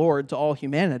glory of the Lord to all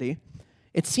humanity,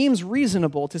 it seems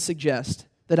reasonable to suggest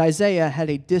that Isaiah had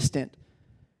a distant,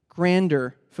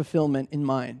 grander fulfillment in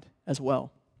mind as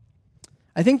well.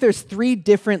 I think there's 3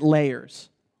 different layers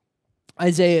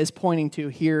Isaiah is pointing to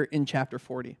here in chapter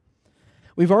 40.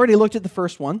 We've already looked at the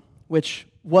first one, which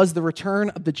was the return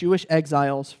of the Jewish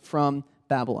exiles from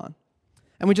Babylon.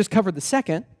 And we just covered the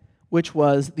second, which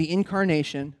was the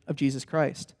incarnation of Jesus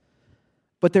Christ.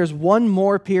 But there's one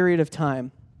more period of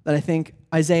time that I think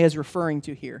Isaiah is referring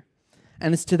to here,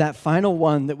 and it's to that final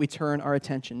one that we turn our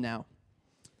attention now.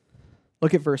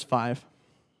 Look at verse 5.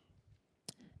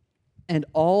 And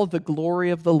all the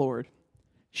glory of the Lord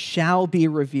shall be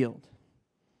revealed,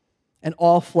 and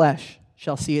all flesh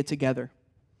shall see it together,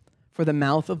 for the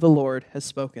mouth of the Lord has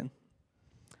spoken.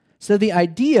 So the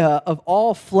idea of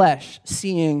all flesh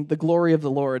seeing the glory of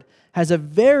the Lord has a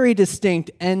very distinct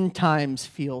end times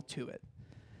feel to it.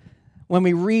 when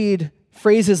we read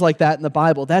phrases like that in the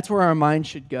Bible, that's where our mind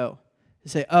should go. To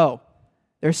say, oh,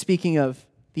 they're speaking of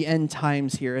the end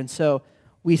times here. And so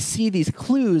we see these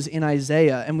clues in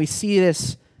Isaiah, and we see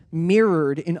this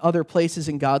mirrored in other places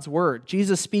in God's word.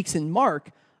 Jesus speaks in Mark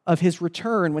of his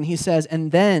return when he says,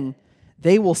 and then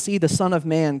they will see the Son of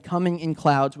Man coming in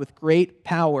clouds with great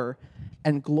power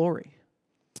and glory.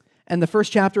 And the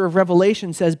first chapter of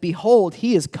Revelation says, behold,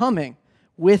 he is coming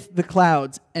with the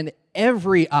clouds, and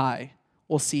every eye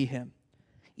will see him,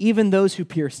 even those who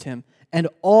pierced him, and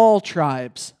all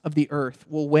tribes of the earth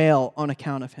will wail on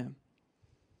account of him.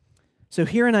 So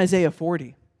here in Isaiah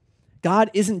 40,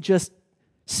 God isn't just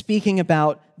speaking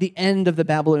about the end of the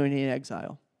Babylonian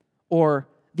exile or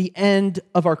the end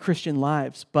of our Christian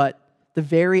lives, but the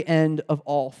very end of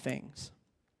all things.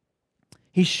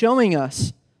 He's showing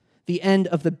us the end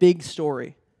of the big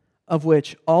story, of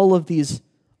which all of these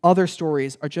other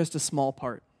stories are just a small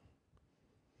part.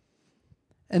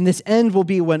 And this end will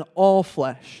be when all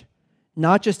flesh,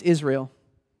 not just Israel,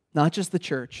 not just the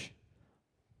church,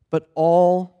 but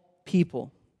all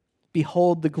people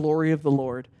behold the glory of the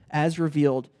Lord as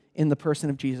revealed in the person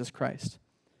of Jesus Christ.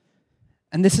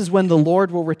 And this is when the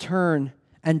Lord will return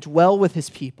and dwell with his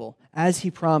people, as he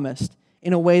promised,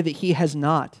 in a way that he has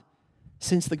not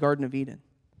since the Garden of Eden,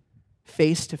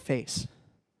 face to face.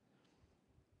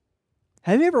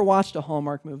 Have you ever watched a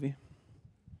Hallmark movie?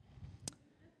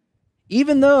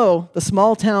 Even though the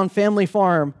small town family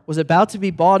farm was about to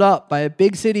be bought up by a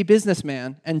big city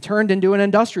businessman and turned into an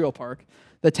industrial park,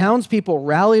 the townspeople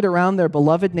rallied around their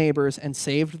beloved neighbors and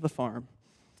saved the farm.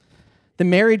 The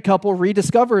married couple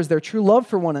rediscovers their true love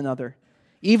for one another,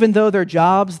 even though their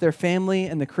jobs, their family,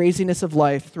 and the craziness of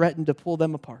life threatened to pull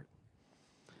them apart.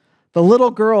 The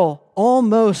little girl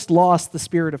almost lost the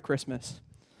spirit of Christmas,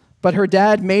 but her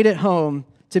dad made it home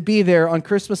to be there on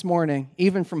Christmas morning,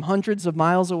 even from hundreds of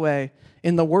miles away,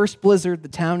 in the worst blizzard the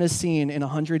town has seen in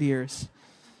 100 years.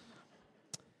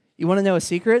 You want to know a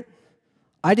secret?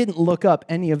 I didn't look up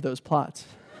any of those plots.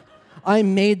 I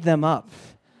made them up.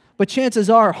 But chances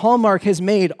are Hallmark has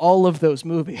made all of those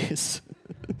movies.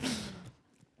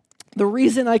 The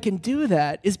reason I can do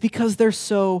that is because they're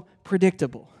so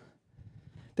predictable.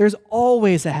 There's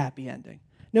always a happy ending.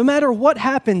 No matter what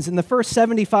happens in the first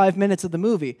 75 minutes of the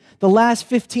movie, the last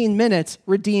 15 minutes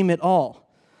redeem it all.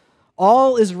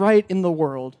 All is right in the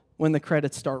world when the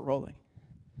credits start rolling.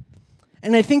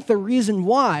 And I think the reason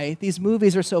why these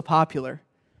movies are so popular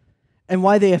and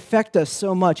why they affect us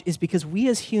so much is because we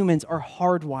as humans are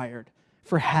hardwired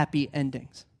for happy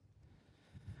endings.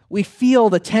 We feel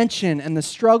the tension and the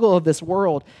struggle of this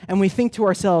world, and we think to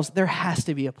ourselves, there has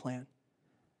to be a plan.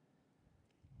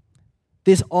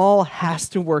 This all has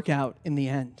to work out in the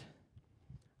end.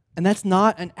 And that's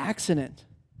not an accident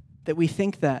that we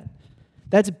think that.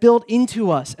 That's built into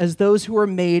us as those who are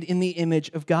made in the image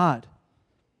of God.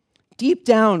 Deep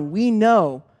down, we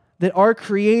know that our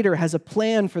Creator has a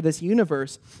plan for this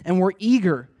universe, and we're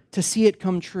eager to see it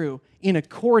come true in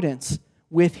accordance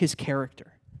with his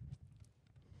character.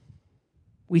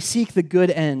 We seek the good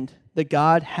end that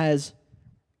God has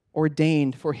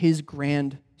ordained for his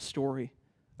grand story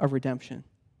of redemption.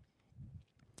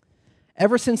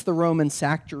 Ever since the Romans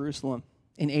sacked Jerusalem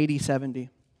in AD 70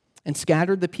 and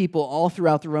scattered the people all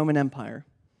throughout the Roman Empire,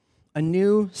 a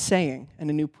new saying and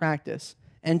a new practice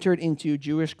entered into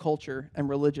Jewish culture and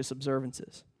religious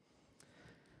observances.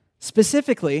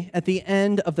 Specifically, at the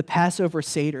end of the Passover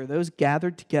Seder, those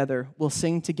gathered together will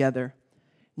sing together,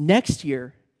 "Next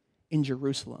year in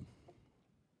Jerusalem."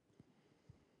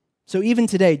 So even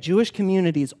today, Jewish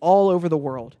communities all over the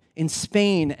world, in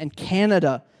Spain and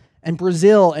Canada and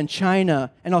Brazil and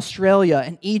China and Australia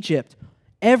and Egypt,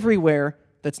 everywhere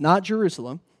that's not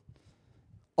Jerusalem,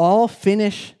 all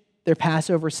finish their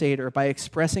Passover Seder by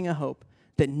expressing a hope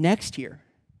that next year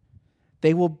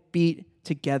they will be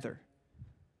together.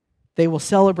 They will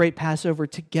celebrate Passover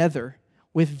together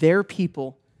with their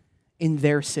people in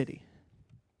their city.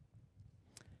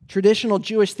 Traditional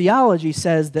Jewish theology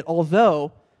says that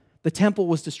although the temple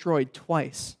was destroyed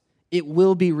twice, it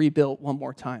will be rebuilt one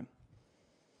more time,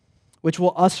 which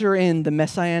will usher in the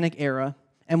Messianic era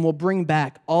and will bring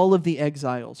back all of the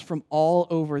exiles from all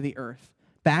over the earth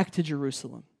back to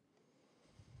Jerusalem.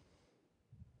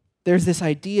 There's this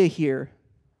idea here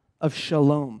of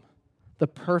shalom, the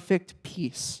perfect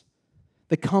peace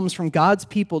that comes from God's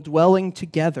people dwelling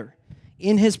together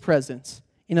in his presence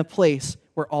in a place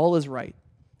where all is right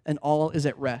and all is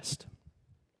at rest.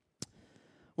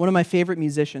 One of my favorite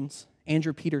musicians,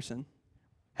 Andrew Peterson,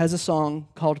 has a song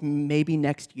called "Maybe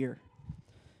Next Year,"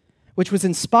 which was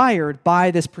inspired by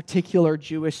this particular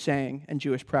Jewish saying and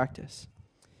Jewish practice.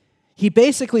 he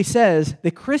basically says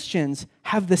that Christians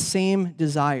have the same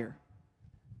desire.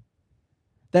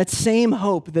 That same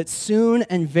hope that soon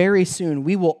and very soon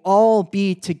we will all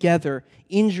be together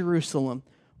in Jerusalem,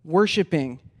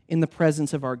 worshiping in the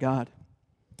presence of our God.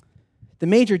 The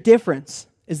major difference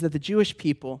is that the Jewish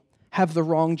people have the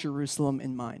wrong Jerusalem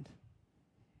in mind.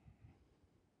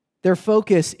 Their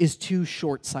focus is too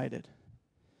short-sighted.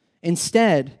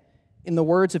 Instead, in the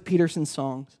words of Peterson's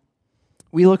songs,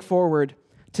 we look forward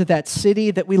to that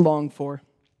city that we long for,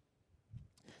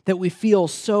 that we feel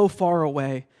so far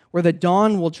away, where the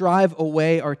dawn will drive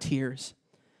away our tears,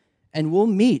 and we'll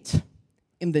meet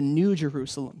in the new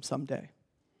Jerusalem someday,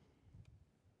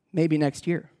 maybe next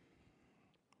year.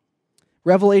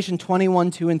 Revelation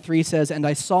 21:2-3 says, "And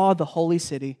I saw the holy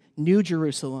city, New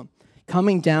Jerusalem,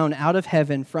 coming down out of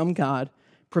heaven from God,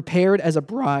 prepared as a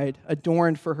bride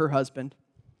adorned for her husband.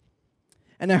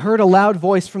 And I heard a loud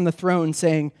voice from the throne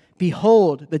saying,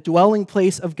 'Behold, the dwelling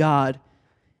place of God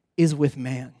is with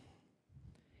man.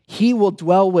 He will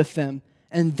dwell with them,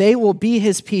 and they will be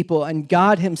his people, and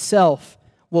God himself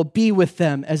will be with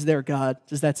them as their God.'"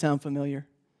 Does that sound familiar?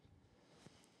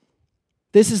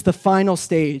 This is the final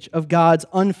stage of God's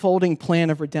unfolding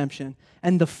plan of redemption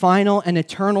and the final and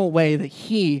eternal way that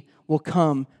he will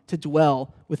come to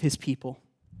dwell with his people.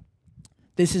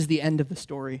 This is the end of the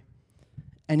story,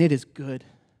 and it is good.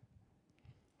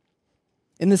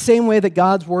 In the same way that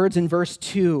God's words in verse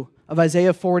 2 of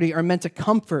Isaiah 40 are meant to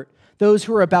comfort those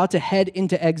who are about to head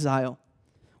into exile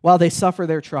while they suffer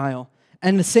their trial,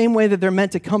 and the same way that they're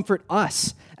meant to comfort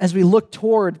us as we look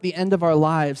toward the end of our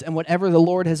lives and whatever the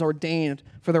Lord has ordained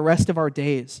for the rest of our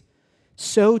days,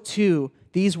 so too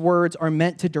these words are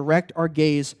meant to direct our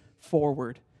gaze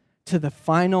forward to the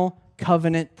final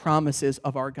covenant promises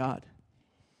of our God.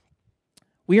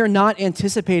 We are not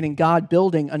anticipating God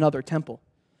building another temple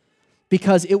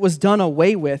because it was done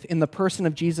away with in the person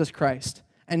of Jesus Christ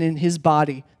and in his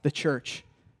body, the church.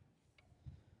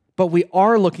 But we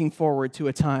are looking forward to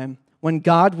a time when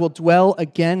God will dwell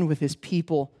again with his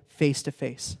people face to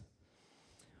face.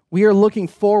 We are looking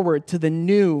forward to the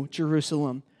new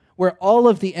Jerusalem, where all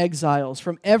of the exiles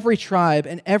from every tribe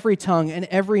and every tongue and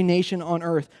every nation on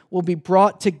earth will be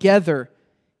brought together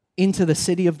into the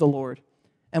city of the Lord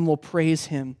and will praise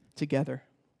him together.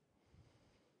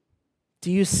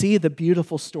 Do you see the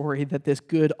beautiful story that this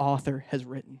good author has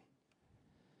written?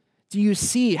 Do you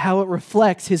see how it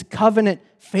reflects his covenant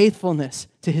faithfulness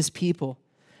to his people?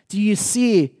 Do you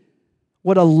see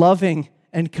what a loving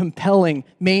and compelling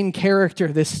main character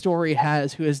this story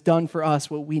has, who has done for us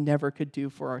what we never could do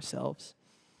for ourselves?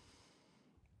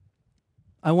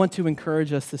 I want to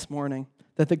encourage us this morning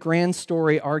that the grand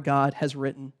story our God has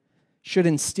written should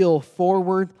instill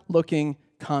forward-looking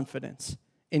confidence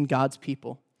in God's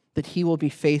people, that he will be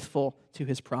faithful to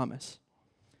his promise.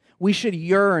 We should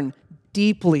yearn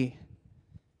deeply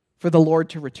for the Lord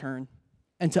to return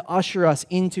and to usher us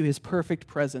into his perfect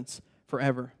presence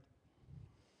forever.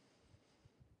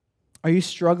 Are you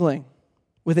struggling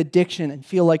with addiction and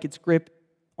feel like its grip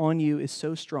on you is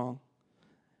so strong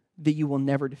that you will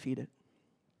never defeat it?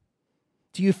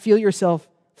 Do you feel yourself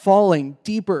falling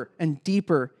deeper and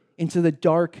deeper into the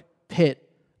dark pit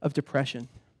of depression?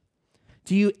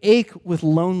 Do you ache with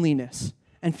loneliness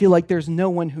and feel like there's no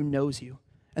one who knows you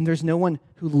and there's no one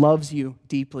who loves you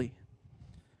deeply?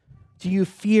 Do you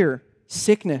fear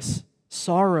sickness,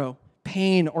 sorrow,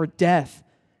 pain, or death?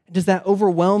 Does that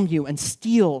overwhelm you and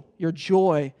steal your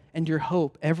joy and your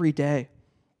hope every day?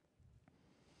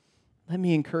 Let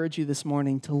me encourage you this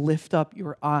morning to lift up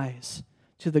your eyes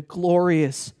to the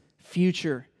glorious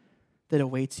future that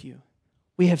awaits you.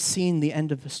 We have seen the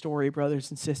end of the story,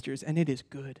 brothers and sisters, and it is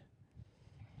good.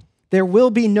 There will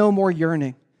be no more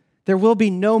yearning. There will be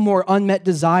no more unmet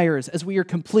desires as we are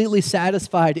completely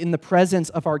satisfied in the presence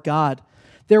of our God.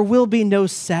 There will be no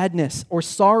sadness or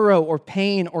sorrow or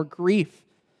pain or grief.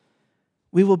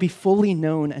 We will be fully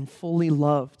known and fully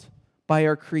loved by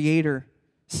our Creator,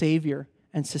 Savior,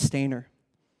 and Sustainer.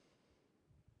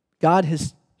 God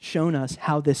has shown us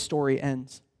how this story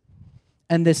ends.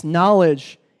 And this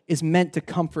knowledge is meant to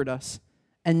comfort us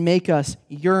and make us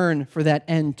yearn for that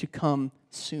end to come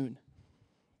soon.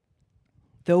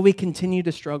 Though we continue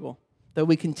to struggle, though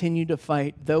we continue to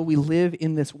fight, though we live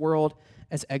in this world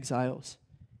as exiles,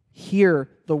 hear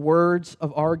the words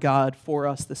of our God for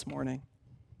us this morning.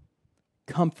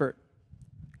 Comfort.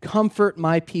 Comfort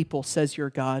my people, says your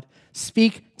God.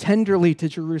 Speak tenderly to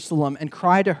Jerusalem and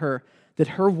cry to her that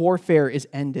her warfare is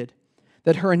ended,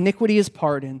 that her iniquity is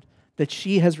pardoned, that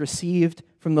she has received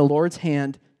from the Lord's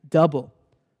hand double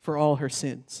for all her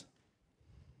sins.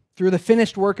 Through the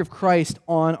finished work of Christ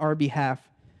on our behalf,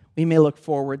 we we may look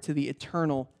forward to the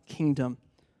eternal kingdom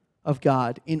of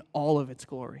God in all of its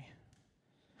glory.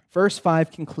 Verse 5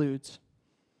 concludes,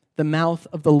 "The mouth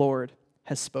of the Lord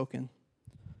has spoken."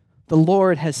 The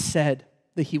Lord has said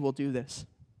that he will do this.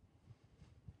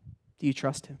 Do you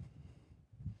trust him?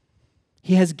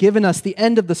 He has given us the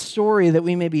end of the story that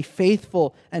we may be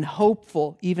faithful and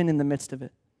hopeful even in the midst of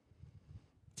it.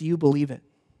 Do you believe it?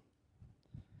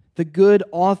 The good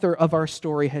author of our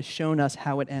story has shown us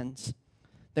how it ends,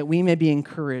 that we may be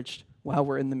encouraged while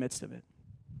we're in the midst of it.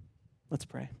 Let's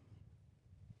pray.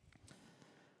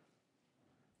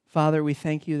 Father, we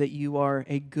thank you that you are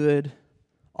a good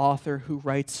author who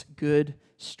writes good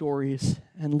stories.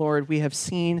 And Lord, we have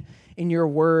seen in your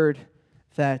word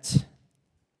that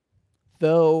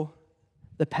though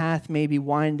the path may be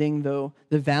winding, though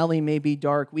the valley may be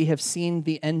dark, we have seen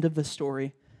the end of the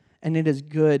story, and it is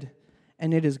good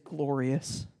and it is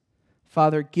glorious.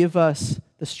 Father, give us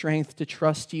the strength to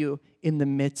trust you in the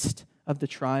midst of the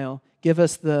trial. Give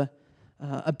us the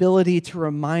ability to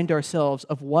remind ourselves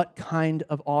of what kind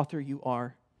of author you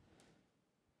are.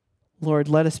 Lord,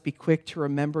 let us be quick to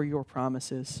remember your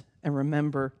promises and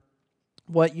remember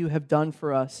what you have done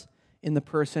for us in the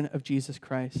person of Jesus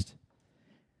Christ.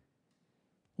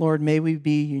 Lord, may we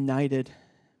be united.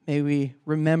 May we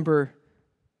remember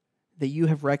that you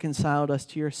have reconciled us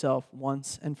to yourself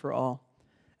once and for all.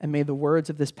 And may the words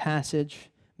of this passage,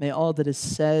 may all that is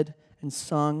said and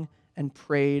sung and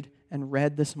prayed and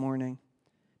read this morning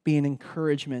be an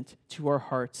encouragement to our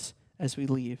hearts as we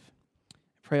leave. I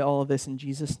pray all of this in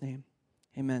Jesus' name.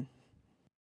 Amen.